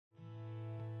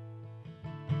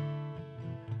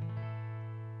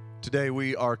Today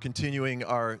we are continuing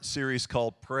our series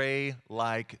called Pray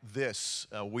Like This.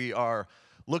 We are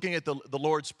looking at the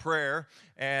Lord's Prayer,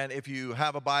 and if you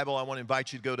have a Bible, I want to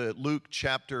invite you to go to Luke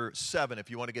chapter 7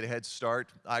 if you want to get a head start.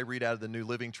 I read out of the New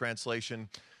Living Translation.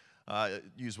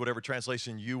 Use whatever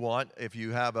translation you want. If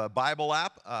you have a Bible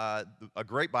app, a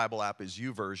great Bible app is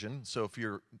YouVersion. So if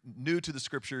you're new to the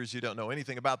Scriptures, you don't know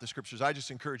anything about the Scriptures, I just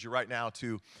encourage you right now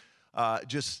to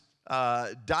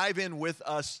dive in with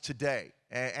us today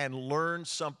and learn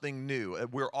something new.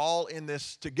 We're all in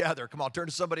this together. Come on, turn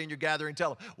to somebody in your gathering,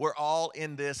 tell them, we're all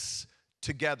in this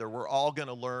together. We're all going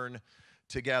to learn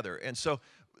together. And so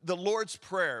the Lord's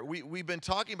Prayer, we've been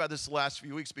talking about this the last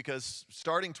few weeks because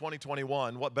starting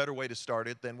 2021, what better way to start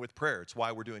it than with prayer? It's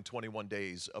why we're doing 21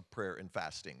 days of prayer and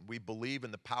fasting. We believe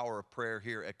in the power of prayer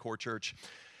here at Core Church,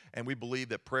 and we believe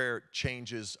that prayer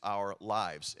changes our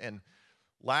lives. And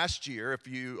last year, if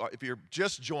you're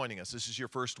just joining us, this is your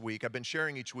first week, I've been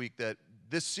sharing each week that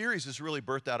this series is really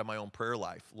birthed out of my own prayer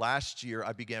life. Last year,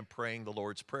 I began praying the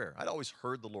Lord's Prayer. I'd always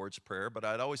heard the Lord's Prayer, but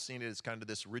I'd always seen it as kind of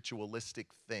this ritualistic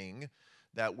thing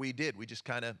that we did. We just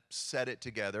kind of said it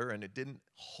together, and it didn't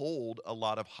hold a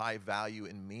lot of high value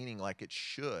and meaning like it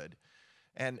should.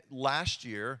 And last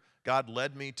year, God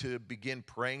led me to begin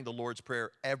praying the Lord's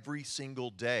Prayer every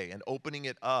single day and opening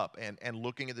it up and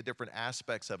looking at the different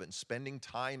aspects of it and spending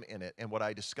time in it. And what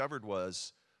I discovered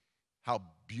was how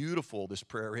beautiful this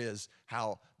prayer is,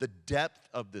 how the depth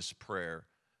of this prayer,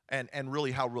 and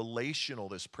really how relational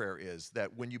this prayer is,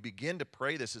 that when you begin to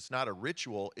pray this, it's not a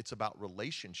ritual, it's about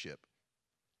relationship.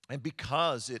 And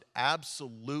because it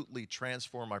absolutely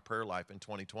transformed my prayer life in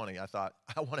 2020, I thought,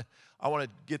 I want to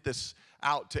get this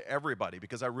out to everybody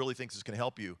because I really think this is going to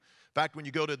help you. In fact, when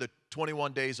you go to the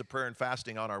 21 days of prayer and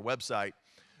fasting on our website,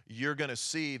 you're going to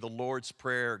see the Lord's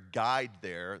Prayer guide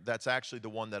there. That's actually the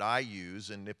one that I use,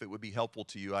 and if it would be helpful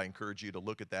to you, I encourage you to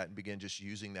look at that and begin just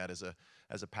using that as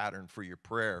a pattern for your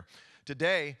prayer.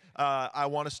 Today, I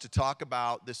want us to talk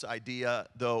about this idea,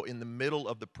 though, in the middle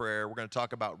of the prayer, we're going to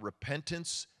talk about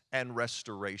repentance and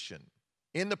restoration.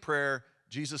 In the prayer,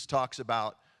 Jesus talks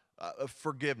about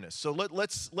forgiveness. So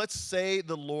let's say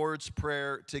the Lord's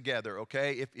Prayer together,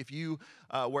 okay? If you,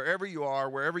 wherever you are,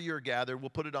 wherever you're gathered, we'll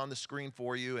put it on the screen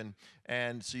for you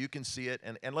and so you can see it.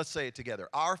 And let's say it together.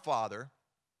 Our Father,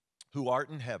 who art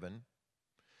in heaven,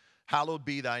 hallowed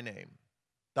be thy name.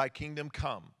 Thy kingdom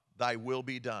come, thy will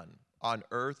be done, on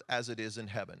earth as it is in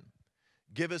heaven.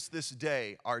 Give us this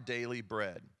day our daily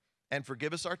bread. And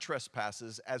forgive us our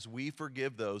trespasses as we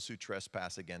forgive those who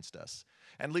trespass against us.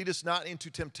 And lead us not into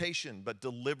temptation, but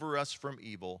deliver us from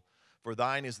evil. For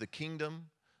thine is the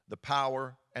kingdom, the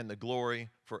power, and the glory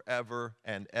forever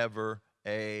and ever.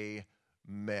 Amen.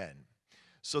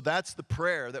 So that's the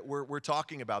prayer that we're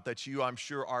talking about that you, I'm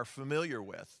sure, are familiar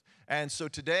with. And so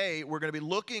today we're going to be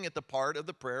looking at the part of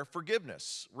the prayer,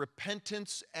 forgiveness,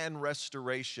 repentance, and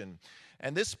restoration.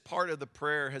 And this part of the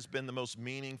prayer has been the most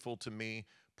meaningful to me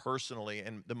personally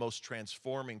and the most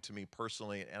transforming to me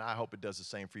personally, and I hope it does the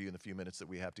same for you in the few minutes that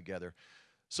we have together.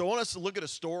 So I want us to look at a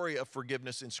story of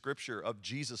forgiveness in Scripture of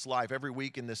Jesus' life. Every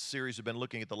week in this series we've been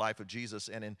looking at the life of Jesus,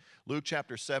 and in Luke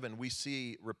chapter 7 we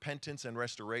see repentance and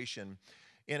restoration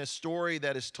in a story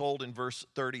that is told in verse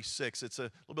 36. It's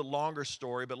a little bit longer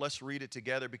story, but let's read it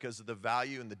together because of the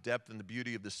value and the depth and the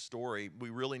beauty of this story. We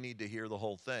really need to hear the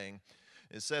whole thing.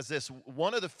 It says this: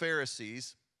 one of the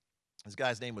Pharisees, this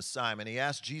guy's name was Simon, he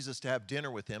asked Jesus to have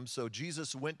dinner with him, so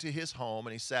Jesus went to his home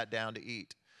and he sat down to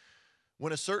eat.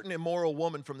 When a certain immoral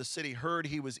woman from the city heard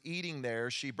he was eating there,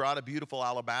 she brought a beautiful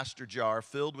alabaster jar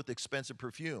filled with expensive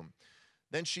perfume.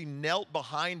 Then she knelt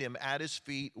behind him at his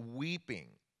feet, weeping.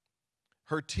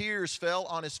 Her tears fell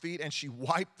on his feet and she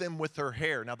wiped them with her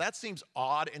hair. Now that seems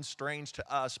odd and strange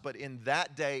to us, but in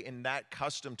that day, in that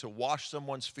custom to wash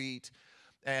someone's feet,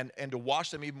 and to wash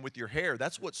them even with your hair,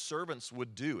 that's what servants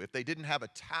would do. If they didn't have a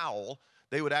towel,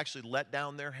 they would actually let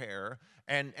down their hair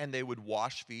and they would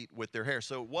wash feet with their hair.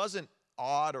 So it wasn't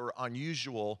odd or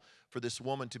unusual for this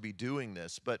woman to be doing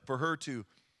this, but for her to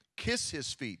kiss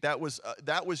his feet, that was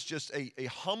just a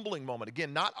humbling moment.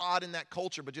 Again, not odd in that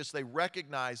culture, but just they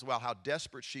recognized, well, how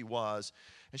desperate she was,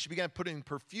 and she began putting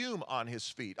perfume on his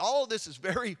feet. All of this is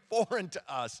very foreign to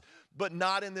us, but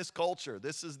not in this culture.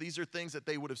 These are things that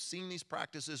they would have seen these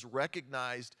practices,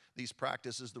 recognized these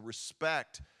practices, the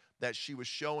respect that she was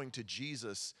showing to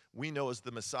Jesus, we know as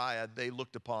the Messiah, they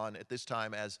looked upon at this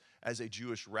time as a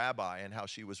Jewish rabbi and how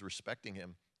she was respecting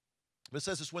him. But it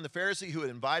says this: when the Pharisee who had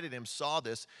invited him saw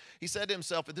this, he said to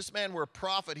himself, if this man were a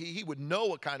prophet, he would know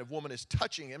what kind of woman is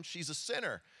touching him. She's a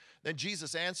sinner. Then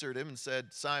Jesus answered him and said,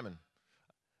 Simon,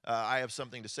 I have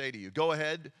something to say to you. Go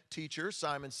ahead, teacher,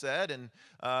 Simon said,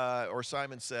 or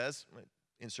Simon says.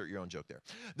 Insert your own joke there.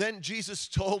 Then Jesus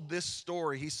told this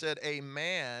story. He said, a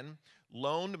man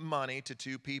loaned money to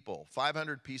two people,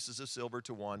 500 pieces of silver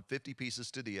to one, 50 pieces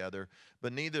to the other,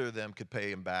 but neither of them could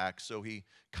pay him back. So he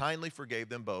kindly forgave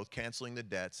them both, canceling the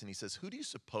debts. And he says, who do you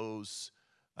suppose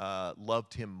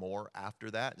loved him more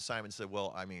after that? And Simon said,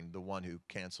 well, I mean, the one who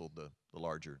canceled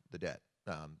the debt.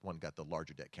 One got the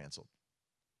larger debt canceled.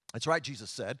 That's right, Jesus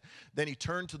said. Then he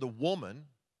turned to the woman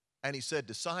and he said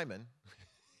to Simon,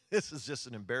 this is just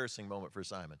an embarrassing moment for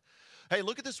Simon. Hey,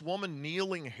 look at this woman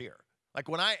kneeling here. Like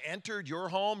when I entered your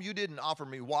home, you didn't offer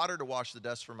me water to wash the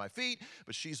dust from my feet,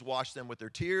 but she's washed them with her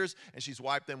tears and she's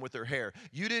wiped them with her hair.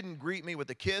 You didn't greet me with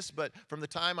a kiss, but from the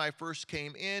time I first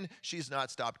came in, she's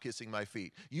not stopped kissing my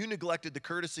feet. You neglected the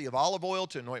courtesy of olive oil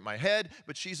to anoint my head,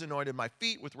 but she's anointed my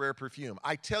feet with rare perfume.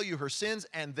 I tell you, her sins,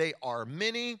 and they are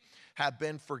many, have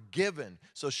been forgiven.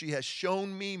 So she has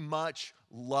shown me much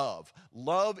love.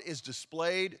 Love is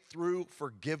displayed through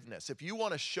forgiveness. If you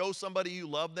want to show somebody you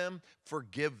love them,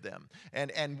 forgive them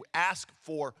and ask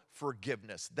for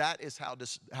forgiveness. That is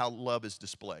how love is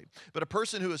displayed. But a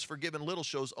person who is forgiven little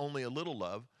shows only a little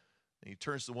love. And he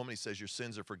turns to the woman, he says, your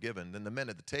sins are forgiven. Then the men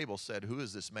at the table said, who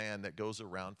is this man that goes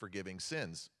around forgiving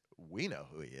sins? We know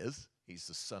who he is. He's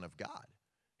the Son of God.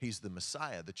 He's the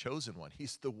Messiah, the chosen one.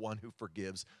 He's the one who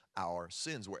forgives our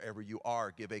sins. Wherever you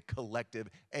are, give a collective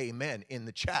amen. In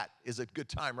the chat is a good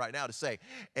time right now to say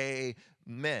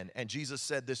amen. And Jesus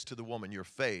said this to the woman, your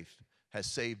faith has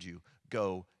saved you.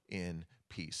 Go in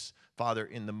peace. Father,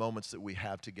 in the moments that we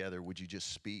have together, would you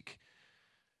just speak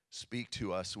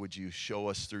to us? Would you show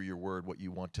us through your word what you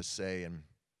want to say? And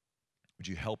would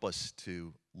you help us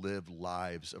to live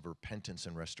lives of repentance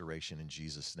and restoration in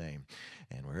Jesus' name?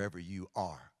 And wherever you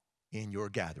are in your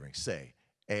gathering, say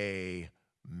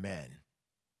amen.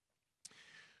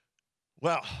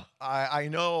 Well, I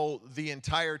know the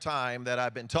entire time that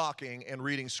I've been talking and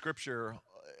reading scripture,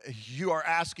 you are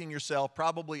asking yourself,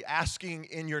 probably asking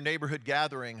in your neighborhood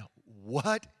gathering,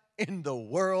 what in the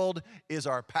world is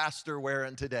our pastor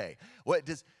wearing today? What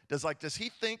does he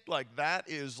think like that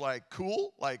is like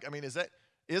cool? Like, I mean, is that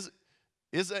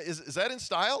in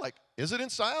style? Like, is it in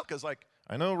style? Because like,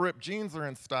 I know ripped jeans are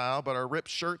in style, but are ripped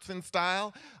shirts in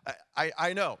style?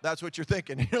 I know that's what you're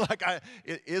thinking. You're like,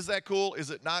 is that cool? Is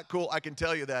it not cool? I can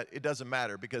tell you that it doesn't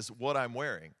matter because what I'm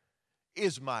wearing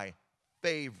is my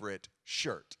favorite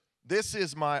shirt. This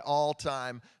is my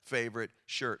all-time favorite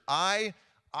shirt. I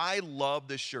love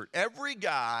this shirt. Every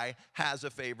guy has a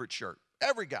favorite shirt.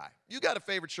 Every guy. You got a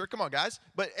favorite shirt. Come on, guys.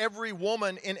 But every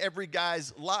woman in every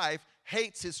guy's life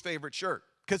hates his favorite shirt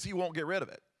because he won't get rid of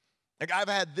it. Like I've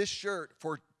had this shirt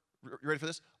for, you ready for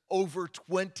this? Over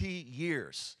 20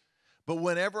 years. But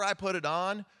whenever I put it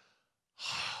on,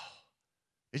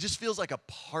 it just feels like a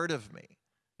part of me.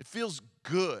 It feels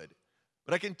good.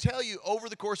 But I can tell you over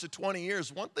the course of 20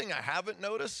 years, one thing I haven't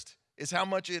noticed is how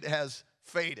much it has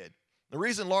faded. The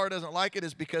reason Laura doesn't like it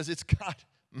is because it's got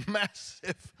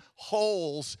massive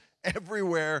holes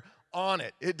everywhere on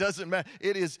it. It doesn't matter.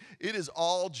 It is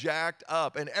all jacked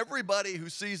up. And everybody who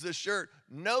sees this shirt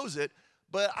knows it,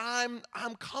 but I'm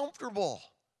comfortable.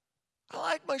 I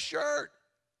like my shirt.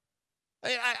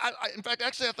 In fact,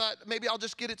 actually, I thought maybe I'll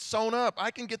just get it sewn up. I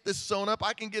can get this sewn up.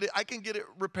 I can get it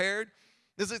repaired.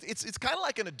 It's kind of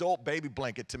like an adult baby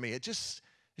blanket to me. It just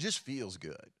feels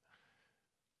good.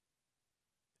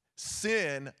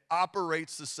 Sin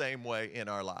operates the same way in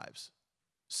our lives.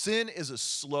 Sin is a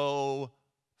slow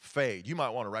fade. You might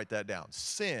want to write that down.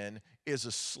 Sin is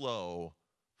a slow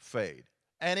fade.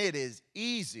 And it is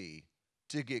easy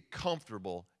to get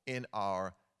comfortable in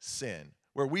our sin,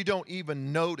 where we don't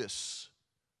even notice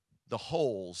the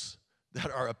holes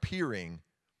that are appearing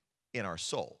in our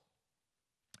soul.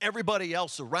 Everybody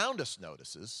else around us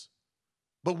notices,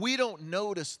 but we don't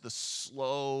notice the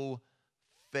slow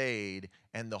fade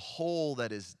and the hole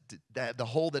that is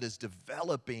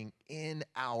developing in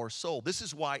our soul. This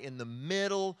is why in the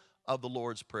middle of the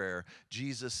Lord's Prayer,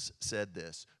 Jesus said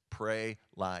this, pray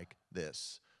like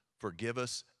this, forgive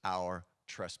us our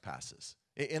trespasses.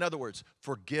 In other words,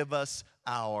 forgive us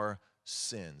our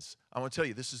sins. I want to tell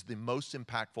you, this is the most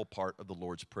impactful part of the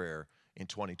Lord's Prayer in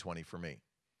 2020 for me,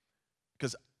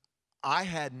 because I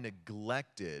had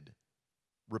neglected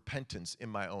repentance in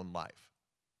my own life.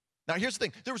 Now, here's the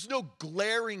thing. There was no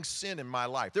glaring sin in my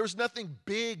life. There was nothing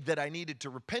big that I needed to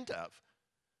repent of.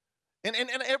 And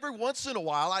every once in a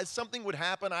while, something would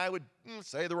happen. I would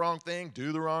say the wrong thing,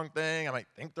 do the wrong thing. I might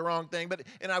think the wrong thing.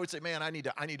 And I would say, man, I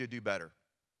need to do better.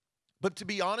 But to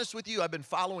be honest with you, I've been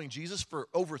following Jesus for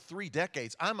over 3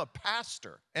 decades. I'm a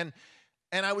pastor. And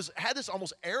And had this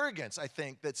almost arrogance, I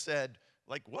think, that said,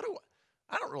 like,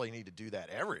 I don't really need to do that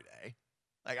every day.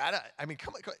 Like, I mean,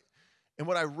 come on. And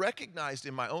what I recognized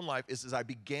in my own life is as I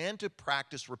began to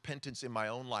practice repentance in my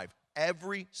own life,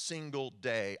 every single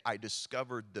day I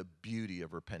discovered the beauty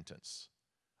of repentance.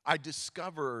 I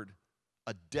discovered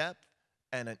a depth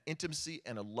and an intimacy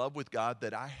and a love with God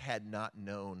that I had not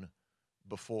known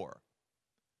before.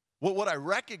 What I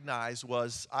recognized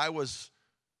was I was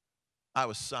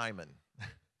Simon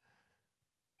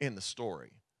in the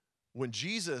story, when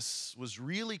Jesus was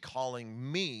really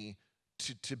calling me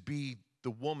to be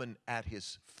the woman at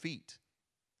his feet.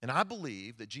 And I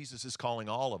believe that Jesus is calling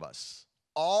all of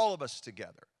us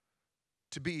together,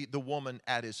 to be the woman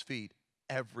at his feet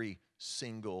every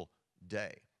single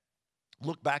day.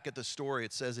 Look back at the story.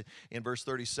 It says in verse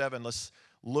 37, let's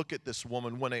look at this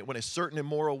woman. When a certain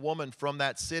immoral woman from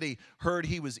that city heard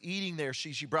he was eating there,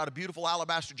 she brought a beautiful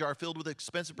alabaster jar filled with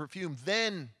expensive perfume.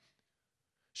 Then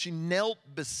she knelt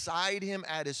beside him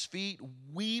at his feet,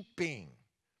 weeping.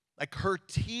 Like her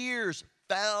tears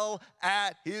fell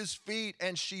at his feet,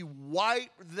 and she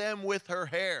wiped them with her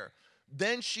hair.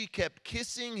 Then she kept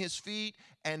kissing his feet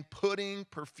and putting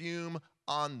perfume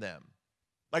on them.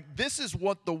 Like, this is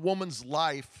what the woman's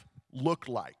life looked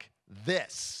like.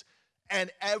 This.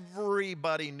 And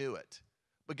everybody knew it.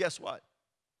 But guess what?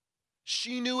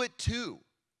 She knew it too.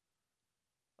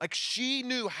 Like, she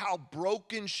knew how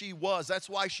broken she was. That's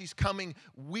why she's coming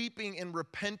weeping in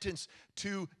repentance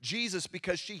to Jesus,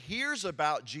 because she hears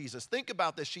about Jesus. Think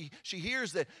about this. She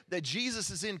hears that Jesus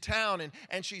is in town,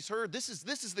 and she's heard this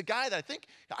is the guy that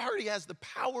I heard he has the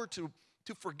power to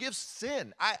forgive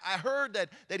sin. I heard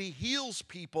that he heals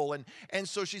people. And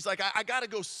so she's like, I got to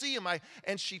go see him.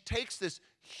 And she takes this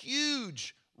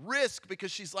huge risk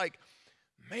because she's like,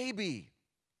 maybe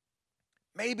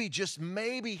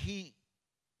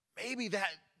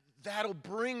that'll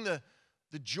bring the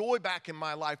joy back in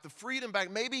my life, the freedom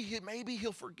back. Maybe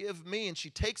he'll forgive me. And she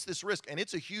takes this risk, and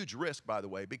it's a huge risk, by the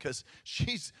way, because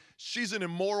she's an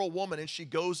immoral woman, and she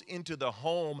goes into the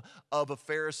home of a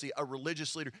Pharisee, a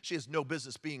religious leader. She has no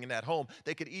business being in that home.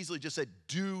 They could easily just say,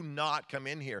 do not come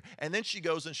in here. And then she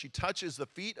goes and she touches the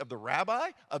feet of the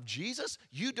rabbi, of Jesus.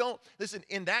 You don't, listen,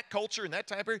 in that culture, in that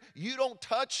time period, you don't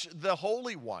touch the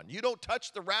Holy One. You don't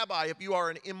touch the rabbi if you are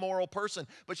an immoral person.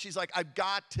 But she's like, I've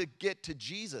got to get to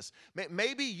Jesus.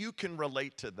 Maybe you can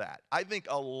relate to that. I think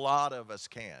a lot of us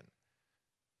can.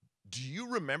 Do you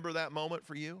remember that moment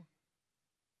for you?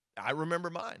 I remember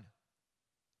mine.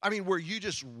 I mean, where you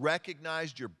just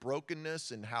recognized your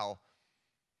brokenness and how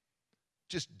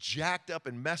just jacked up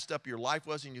and messed up your life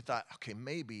was, and you thought, okay,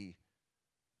 maybe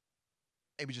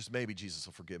Jesus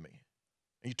will forgive me.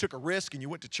 And you took a risk and you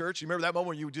went to church. You remember that moment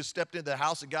when you just stepped into the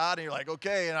house of God and you're like,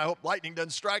 okay, and I hope lightning doesn't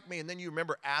strike me. And then you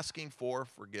remember asking for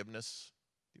forgiveness.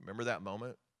 Do you remember that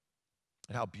moment?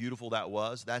 And how beautiful that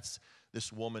was? That's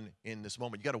this woman in this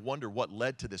moment. You got to wonder what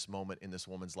led to this moment in this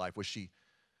woman's life. Was she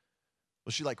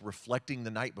like reflecting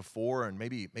the night before, and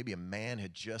maybe a man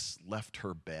had just left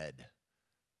her bed?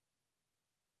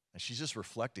 And she's just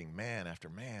reflecting man after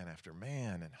man after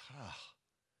man, and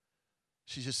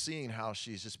she's just seeing how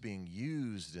she's just being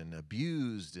used and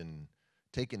abused and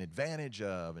taken advantage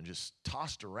of and just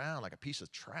tossed around like a piece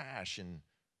of trash. And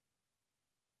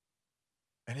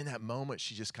in that moment,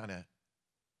 she just kind of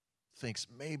thinks,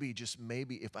 maybe, just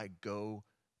maybe, if I go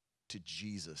to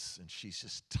Jesus. And she's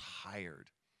just tired.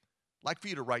 I'd like for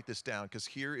you to write this down, because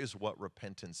here is what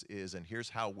repentance is, and here's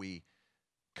how we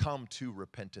come to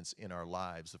repentance in our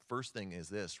lives. The first thing is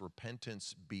this: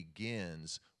 repentance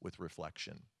begins with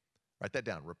reflection. Write that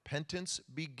down. Repentance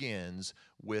begins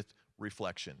with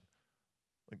reflection.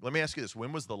 Let me ask you this.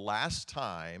 When was the last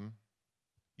time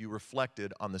you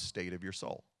reflected on the state of your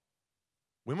soul?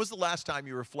 When was the last time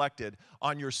you reflected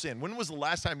on your sin? When was the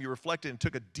last time you reflected and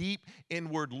took a deep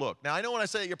inward look? Now, I know when I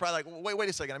say that, you're probably like, wait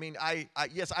a second. I mean,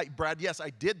 Brad, yes, I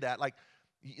did that like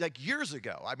years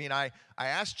ago. I mean, I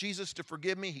asked Jesus to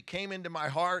forgive me. He came into my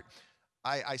heart.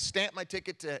 I stamped my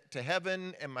ticket to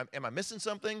heaven. Am I missing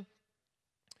something?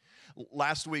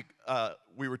 Last week,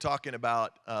 we were talking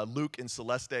about Luke and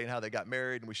Celeste and how they got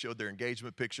married, and we showed their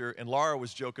engagement picture. And Laura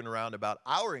was joking around about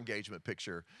our engagement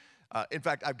picture. In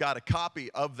fact, I've got a copy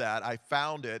of that. I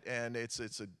found it, and it's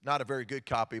not a very good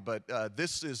copy, but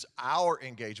this is our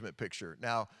engagement picture.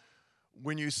 Now,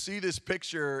 when you see this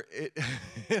picture,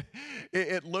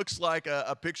 it looks like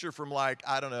a picture from, like,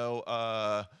 I don't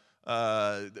know,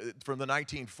 from the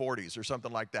 1940s or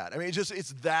something like that. I mean,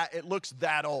 it looks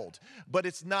that old, but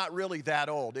it's not really that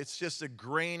old. It's just a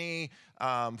grainy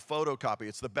photocopy.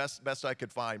 It's the best I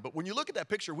could find. But when you look at that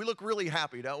picture, we look really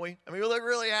happy, don't we? I mean, we look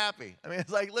really happy. I mean,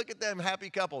 it's like, look at them, happy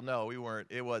couple. No, we weren't.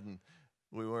 It wasn't.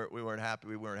 We weren't happy.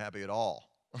 We weren't happy at all.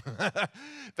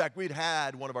 In fact, we'd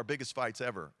had one of our biggest fights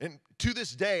ever. And to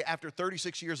this day, after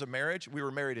 36 years of marriage, we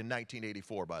were married in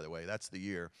 1984, by the way. That's the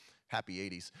year. Happy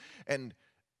 80s. And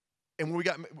when we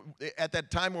got, at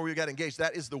that time where we got engaged,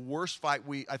 that is the worst fight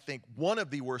I think one of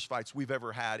the worst fights we've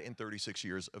ever had in 36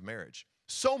 years of marriage.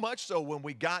 So much so when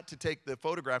we got to take the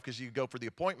photograph, because you go for the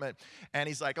appointment, and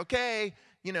he's like, okay,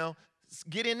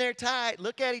 get in there tight,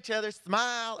 look at each other,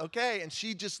 smile, okay? And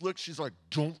she just looked, she's like,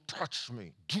 don't touch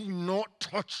me, do not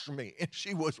touch me. And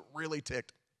she was really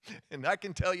ticked. And I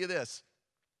can tell you this,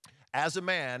 as a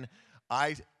man,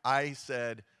 I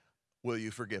said, will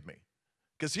you forgive me?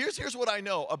 Because here's what I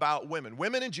know about women.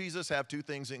 Women and Jesus have two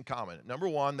things in common. Number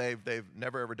one, they've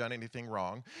never ever done anything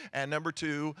wrong. And number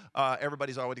two,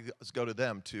 everybody's always go to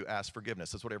them to ask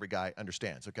forgiveness. That's what every guy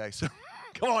understands, okay? So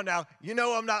come on now. You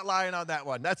know I'm not lying on that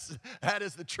one. That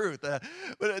is the truth. But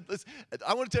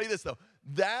I want to tell you this, though.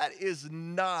 That is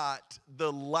not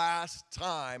the last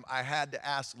time I had to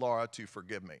ask Laura to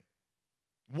forgive me.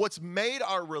 What's made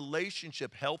our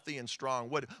relationship healthy and strong,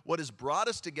 what has brought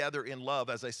us together in love,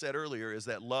 as I said earlier, is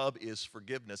that love is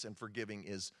forgiveness and forgiving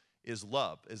is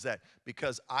love. Is that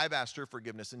because I've asked her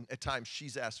forgiveness and at times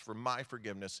she's asked for my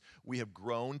forgiveness, we have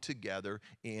grown together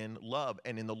in love.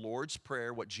 And in the Lord's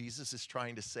Prayer, what Jesus is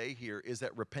trying to say here is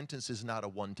that repentance is not a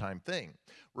one-time thing.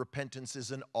 Repentance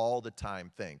is an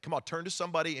all-the-time thing. Come on, turn to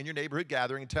somebody in your neighborhood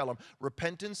gathering and tell them,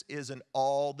 repentance is an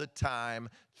all-the-time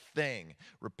thing.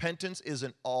 Repentance is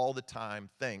an all-the-time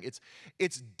thing.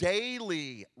 It's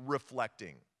daily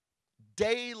reflecting,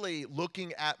 daily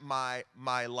looking at my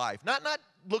life, not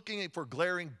looking for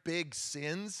glaring big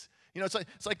sins.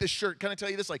 It's like this shirt. Can I tell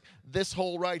you this? Like this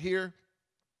hole right here,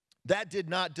 that did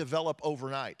not develop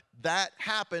overnight. That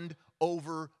happened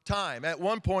over time. At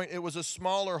one point, it was a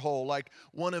smaller hole like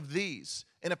one of these.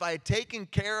 And if I had taken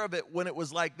care of it when it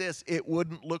was like this, it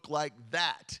wouldn't look like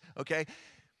that, okay?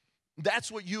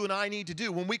 That's what you and I need to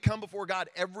do. When we come before God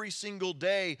every single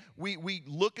day, we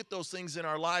look at those things in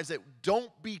our lives that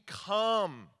don't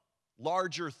become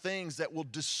larger things that will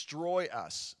destroy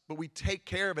us, but we take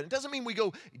care of it. It doesn't mean we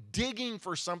go digging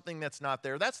for something that's not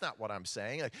there. That's not what I'm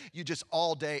saying. Like you just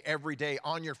all day, every day,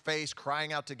 on your face,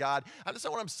 crying out to God. That's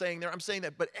not what I'm saying there. I'm saying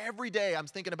that, but every day I'm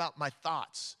thinking about my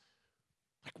thoughts.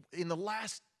 Like in the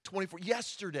last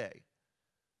yesterday,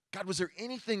 God, was there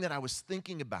anything that I was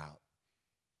thinking about?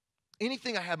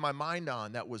 Anything I had my mind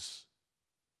on that was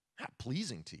not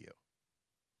pleasing to you?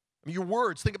 I mean, your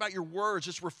words, think about your words,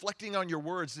 just reflecting on your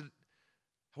words.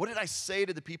 What did I say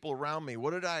to the people around me?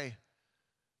 What did I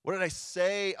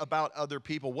say about other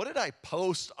people? What did I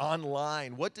post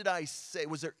online? What did I say?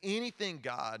 Was there anything,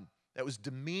 God, that was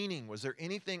demeaning? Was there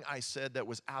anything I said that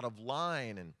was out of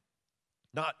line and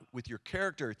not with your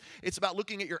character? It's about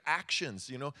looking at your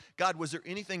actions, God, was there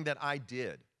anything that I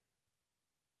did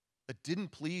that didn't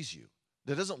please you,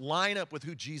 that doesn't line up with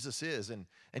who Jesus is? And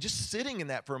just sitting in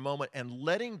that for a moment and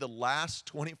letting the last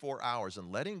 24 hours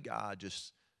and letting God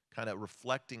just kind of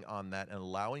reflecting on that and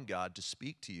allowing God to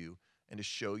speak to you and to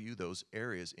show you those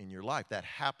areas in your life. That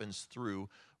happens through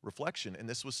reflection. And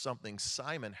this was something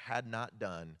Simon had not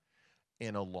done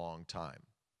in a long time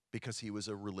because he was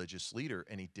a religious leader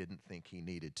and he didn't think he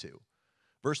needed to.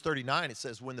 Verse 39, it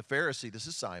says, when the Pharisee, this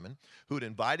is Simon, who had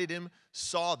invited him,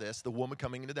 saw this, the woman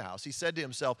coming into the house, he said to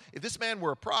himself, if this man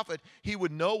were a prophet, he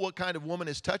would know what kind of woman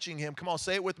is touching him. Come on,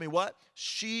 say it with me. What?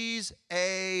 She's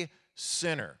a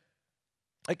sinner.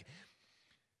 Like,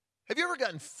 have you ever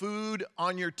gotten food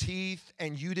on your teeth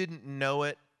and you didn't know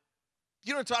it?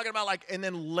 You know what I'm talking about? Like, and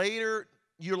then later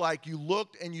you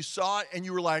looked and you saw it and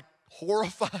you were like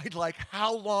horrified. Like,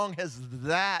 how long has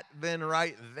that been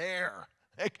right there?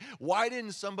 Like, why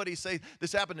didn't somebody say,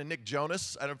 this happened to Nick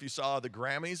Jonas. I don't know if you saw the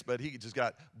Grammys, but he just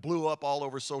blew up all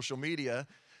over social media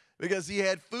because he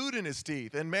had food in his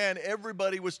teeth. And man,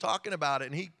 everybody was talking about it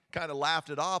and he kind of laughed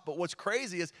it off. But what's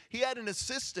crazy is he had an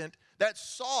assistant that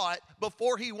saw it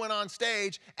before he went on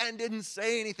stage and didn't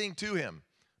say anything to him.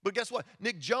 But guess what?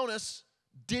 Nick Jonas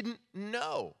didn't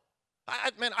know.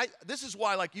 This is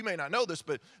why, like, you may not know this,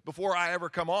 but before I ever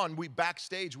come on,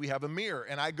 backstage, we have a mirror,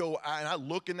 and I go and I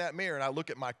look in that mirror, and I look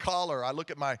at my collar, I look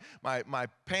at my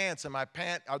pants, and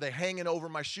are they hanging over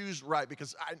my shoes right?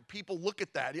 Because people look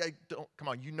at that. Come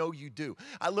on, you do.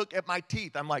 I look at my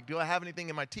teeth. I'm like, do I have anything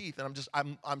in my teeth?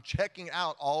 And I'm checking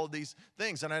out all of these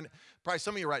things. And probably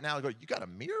some of you right now go, you got a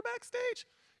mirror backstage?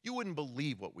 You wouldn't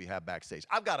believe what we have backstage.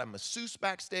 I've got a masseuse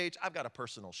backstage. I've got a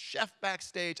personal chef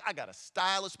backstage. I got a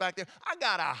stylist back there. I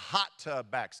got a hot tub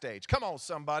backstage. Come on,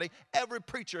 somebody. Every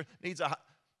preacher needs a hot.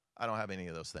 I don't have any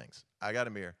of those things. I got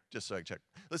a mirror just so I can check.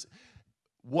 Listen,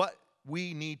 what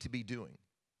we need to be doing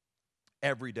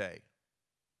every day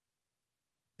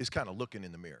is kind of looking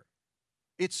in the mirror.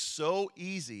 It's so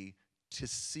easy to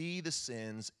see the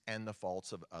sins and the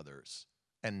faults of others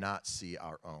and not see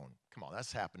our own. Come on,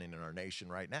 that's happening in our nation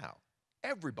right now.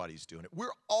 Everybody's doing it.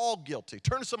 We're all guilty.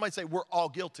 Turn to somebody and say, we're all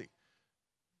guilty.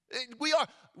 We are.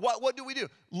 What do we do?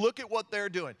 Look at what they're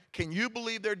doing. Can you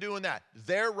believe they're doing that?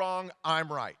 They're wrong,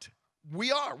 I'm right.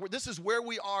 We are. This is where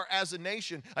we are as a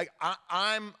nation. Like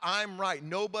I'm right.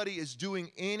 Nobody is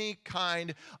doing any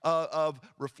kind of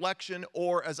reflection,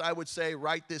 or as I would say,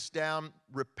 write this down,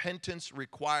 repentance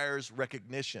requires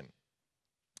recognition.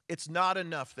 It's not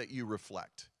enough that you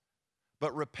reflect,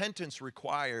 but repentance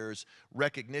requires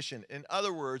recognition. In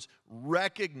other words,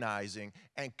 recognizing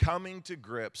and coming to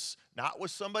grips, not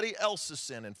with somebody else's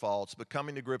sin and faults, but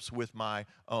coming to grips with my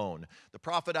own. The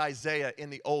prophet Isaiah in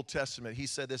the Old Testament, he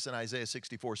said this in Isaiah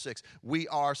 64:6. We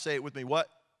are, say it with me, what?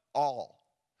 All.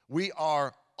 We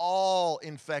are all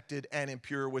infected and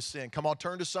impure with sin. Come on,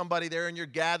 turn to somebody there in your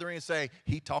gathering and say,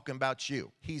 he's talking about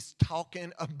you. He's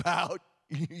talking about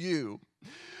you.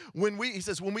 He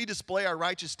says, when we display our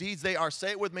righteous deeds, they are,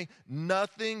 say it with me,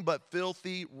 nothing but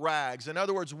filthy rags. In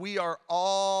other words, we are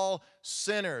all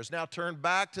sinners. Now turn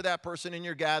back to that person in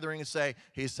your gathering and say,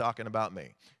 he's talking about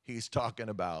me. He's talking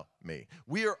about me.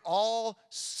 We are all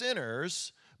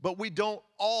sinners, but we don't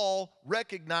all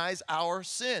recognize our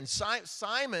sin.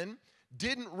 Simon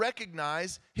didn't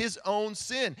recognize his own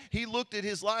sin. He looked at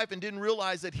his life and didn't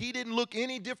realize that he didn't look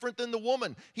any different than the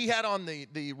woman. He had on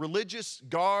the religious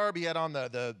garb, he had on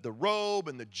the robe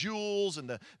and the jewels and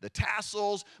the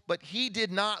tassels, but he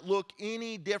did not look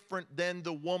any different than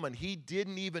the woman. He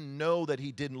didn't even know that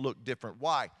he didn't look different.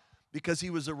 Why? Because he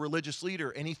was a religious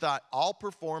leader, and he thought, I'll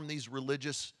perform these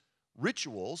religious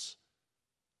rituals,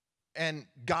 and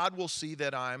God will see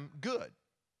that I'm good.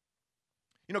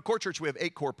 You know, Core Church, we have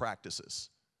 8 core practices.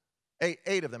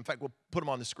 Eight of them. In fact, we'll put them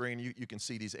on the screen. You can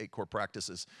see these 8 core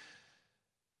practices.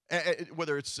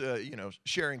 Whether it's,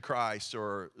 sharing Christ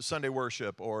or Sunday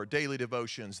worship or daily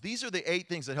devotions. These are the 8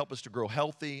 things that help us to grow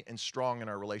healthy and strong in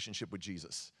our relationship with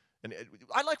Jesus. And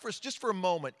I'd like for us, just for a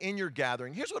moment in your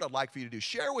gathering, here's what I'd like for you to do.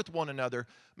 Share with one another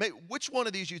which one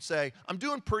of these you'd say, I'm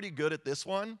doing pretty good at this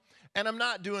one, and I'm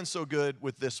not doing so good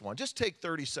with this one. Just take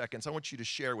 30 seconds. I want you to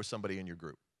share with somebody in your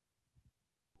group.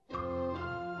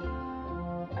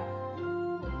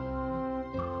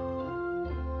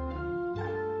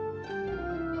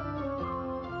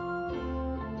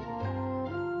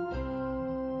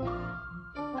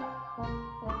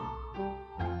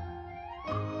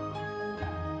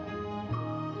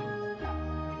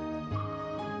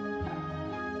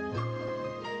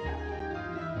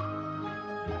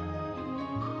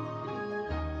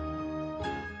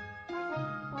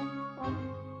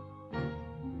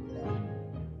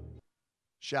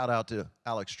 Shout out to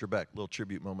Alex Trebek, little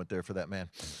tribute moment there for that man.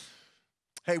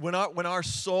 Hey, when our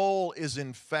soul is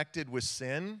infected with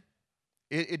sin,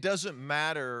 it doesn't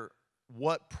matter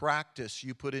what practice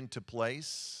you put into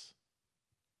place.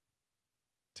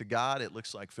 To God, it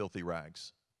looks like filthy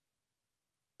rags.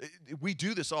 We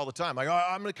do this all the time. Like, oh,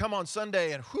 I'm going to come on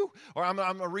Sunday and or I'm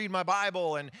going to read my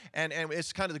Bible and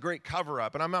it's kind of the great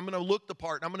cover-up. And I'm going to look the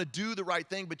part and I'm going to do the right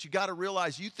thing. But you got to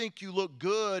realize you think you look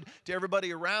good to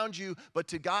everybody around you, but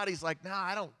to God, he's like,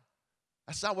 nah,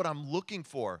 that's not what I'm looking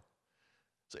for.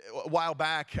 So, a while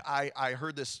back, I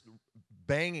heard this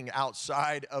banging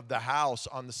outside of the house,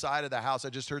 on the side of the house.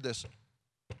 I just heard this.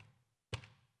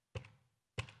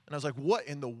 And I was like, what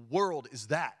in the world is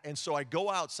that? And so I go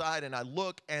outside and I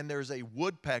look, and there's a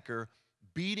woodpecker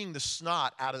beating the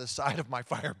snot out of the side of my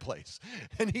fireplace.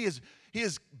 And he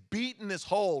is beating this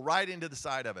hole right into the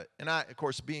side of it. And I, of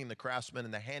course, being the craftsman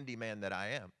and the handyman that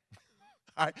I am,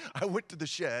 I went to the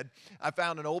shed. I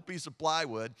found an old piece of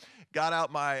plywood, got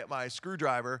out my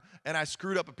screwdriver, and I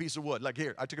screwed up a piece of wood. Like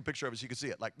here, I took a picture of it so you can see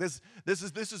it. Like this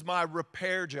is my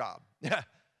repair job. Yeah,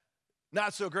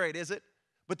 not so great, is it?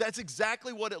 But that's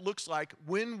exactly what it looks like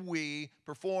when we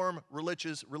perform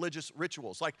religious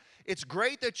rituals. Like, it's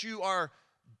great that you are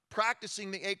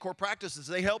practicing the 8 core practices.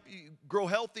 They help you grow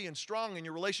healthy and strong in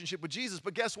your relationship with Jesus.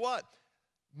 But guess what?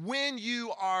 When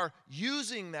you are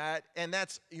using that, and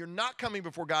you're not coming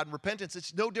before God in repentance,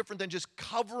 it's no different than just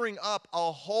covering up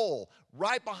a hole.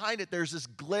 Right behind it, there's this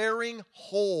glaring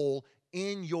hole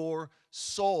in your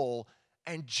soul.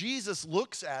 And Jesus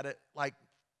looks at it like,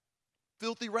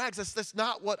 filthy rags. That's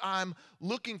not what I'm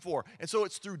looking for. And so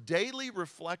it's through daily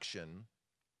reflection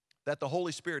that the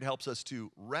Holy Spirit helps us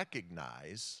to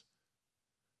recognize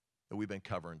that we've been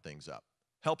covering things up.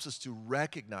 Helps us to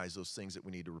recognize those things that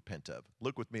we need to repent of.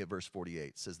 Look with me at verse 48.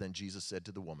 It says, then Jesus said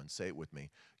to the woman, say it with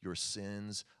me, your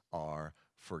sins are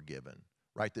forgiven.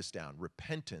 Write this down.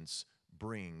 Repentance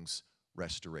brings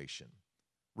restoration.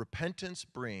 Repentance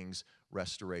brings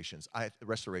restoration. I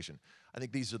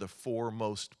think these are the four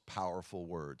most powerful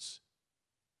words.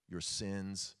 Your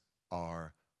sins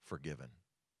are forgiven.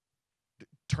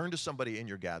 Turn to somebody in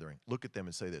your gathering. Look at them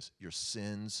and say this. Your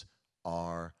sins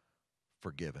are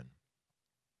forgiven.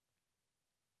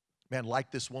 Man,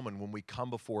 like this woman, when we come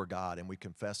before God and we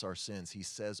confess our sins, he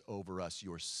says over us,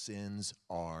 your sins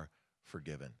are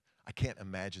forgiven. I can't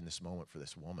imagine this moment for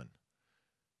this woman.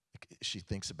 She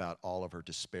thinks about all of her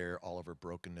despair, all of her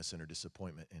brokenness and her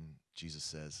disappointment, and Jesus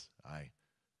says, I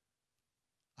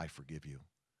forgive you.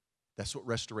 That's what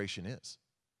restoration is.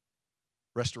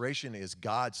 Restoration is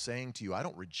God saying to you, I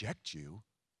don't reject you.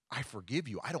 I forgive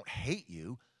you. I don't hate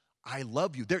you. I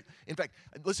love you. In fact,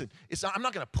 listen, I'm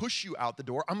not going to push you out the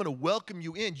door. I'm going to welcome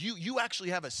you in. You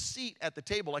actually have a seat at the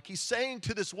table. Like he's saying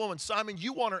to this woman, Simon,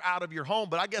 you want her out of your home,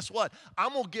 but I guess what?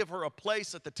 I'm going to give her a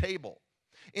place at the table.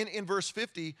 In verse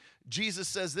 50, Jesus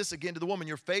says this again to the woman,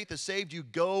 your faith has saved you.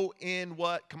 Go in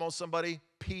what? Come on, somebody.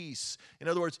 Peace. In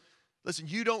other words, listen,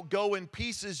 you don't go in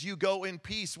pieces, you go in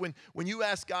peace. When you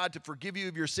ask God to forgive you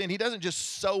of your sin, he doesn't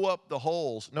just sew up the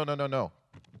holes. No.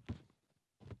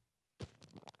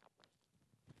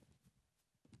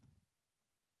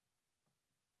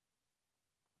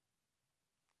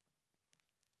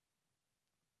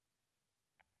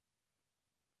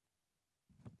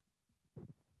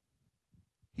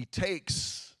 He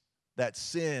takes that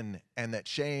sin and that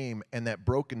shame and that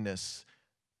brokenness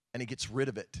and he gets rid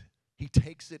of it. He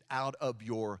takes it out of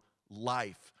your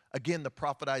life. Again, the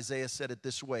prophet Isaiah said it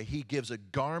this way. He gives a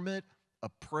garment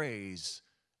of praise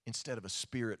instead of a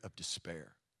spirit of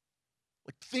despair.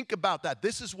 Like, think about that.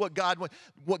 This is what God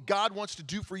wants to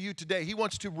do for you today. He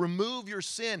wants to remove your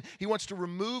sin. He wants to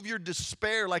remove your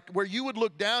despair. Like where you would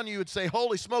look down, you would say,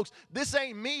 holy smokes, this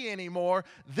ain't me anymore.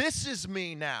 This is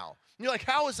me now. And you're like,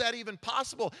 how is that even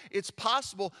possible? It's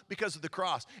possible because of the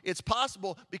cross. It's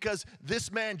possible because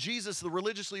this man, Jesus, the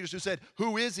religious leaders who said,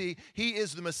 who is he? He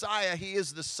is the Messiah. He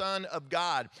is the Son of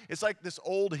God. It's like this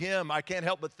old hymn. I can't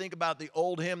help but think about the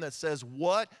old hymn that says,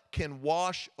 what can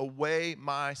wash away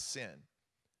my sin?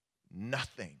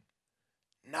 Nothing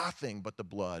but the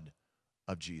blood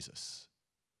of Jesus.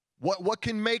 What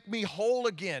can make me whole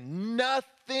again?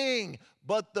 Nothing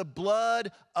but the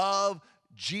blood of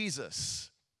Jesus.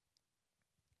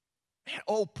 Man,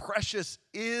 oh, precious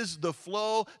is the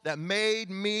flow that made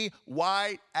me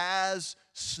white as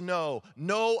snow.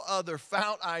 No other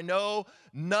fount I know,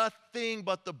 nothing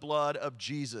but the blood of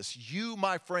Jesus. You,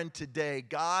 my friend, today,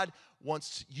 God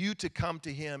wants you to come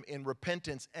to him in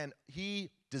repentance, and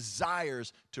he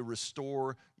desires to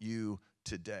restore you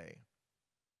today.